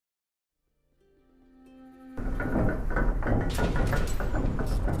The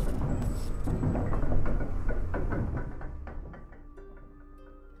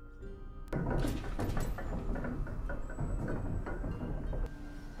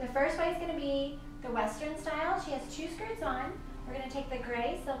first way is going to be the Western style. She has 2 skirts on. We're going to take the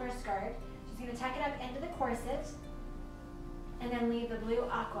gray silver skirt. She's going to tuck it up into the corset and then leave the blue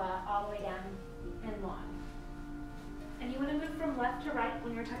aqua all the way down and long. And you want to move from left to right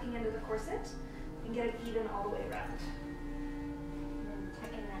when you're tucking into the corset and get it even all the way around. And then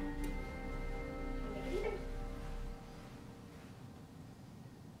tuck in that and make it even.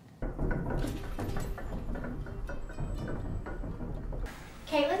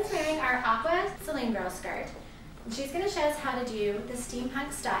 Caitlin's wearing our aqua saloon girl skirt. And she's going to show us how to do the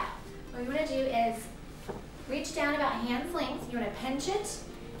steampunk style. What you want to do is reach down about hand's length. You want to pinch it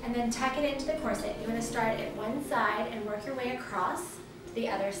and then tuck it into the corset. You want to start at one side and work your way across to the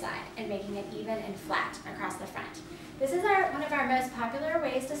other side and making it even and flat across the front. This is one of our most popular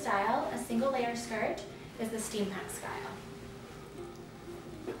ways to style a single layer skirt is the steampunk style.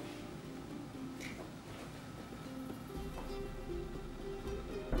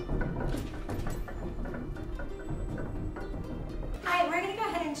 Alright, we're going to go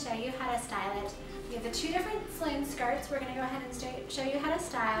ahead and show you how to style it. We have the 2 different saloon skirts. We're going to go ahead and show you how to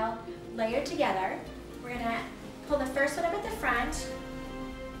style layered together. We're going to pull the first one up at the front.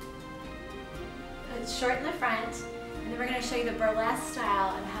 It's short in the front. And then we're going to show you the burlesque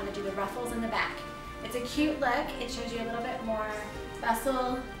style of how to do the ruffles in the back. It's a cute look. It shows you a little bit more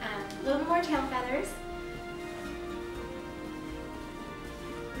bustle, a little more tail feathers.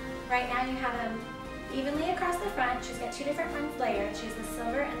 Right now you have them evenly across the front. She's got 2 different ones layered. She's the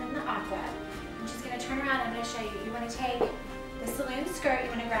silver and then the aqua. And she's going to turn around and I'm going to show you. You want to take the saloon skirt, you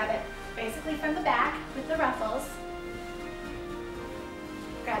want to grab it basically from the back with the ruffles.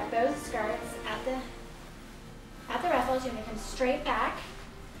 Grab both skirts at the ruffles. You want to come straight back.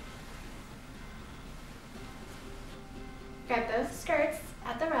 Grab both skirts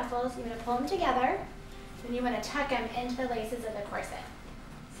at the ruffles. You want to pull them together. Then you want to tuck them into the laces of the corset.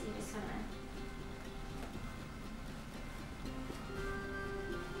 So you just want to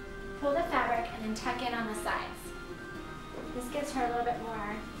pull the fabric and then tuck in on the sides. This gives her a little bit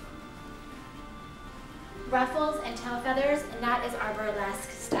more ruffles and tail feathers, and that is our burlesque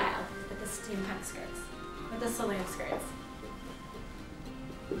style with the steampunk skirts, with the saloon skirts.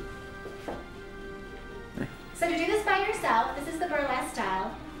 So to do this by yourself, this is the burlesque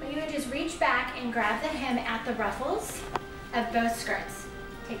style. What you would just reach back and grab the hem at the ruffles of both skirts.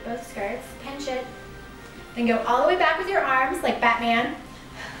 Take both skirts, pinch it, then go all the way back with your arms like Batman.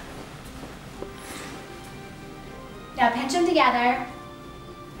 Now pinch them together,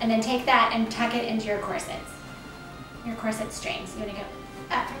 and then take that and tuck it into your corsets. Your corset strings. You want to go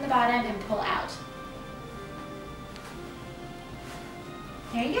up from the bottom and pull out.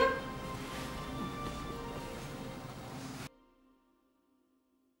 There you go.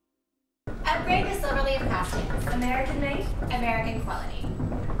 Upgrade to Silverleaf Costumes. American made, American quality.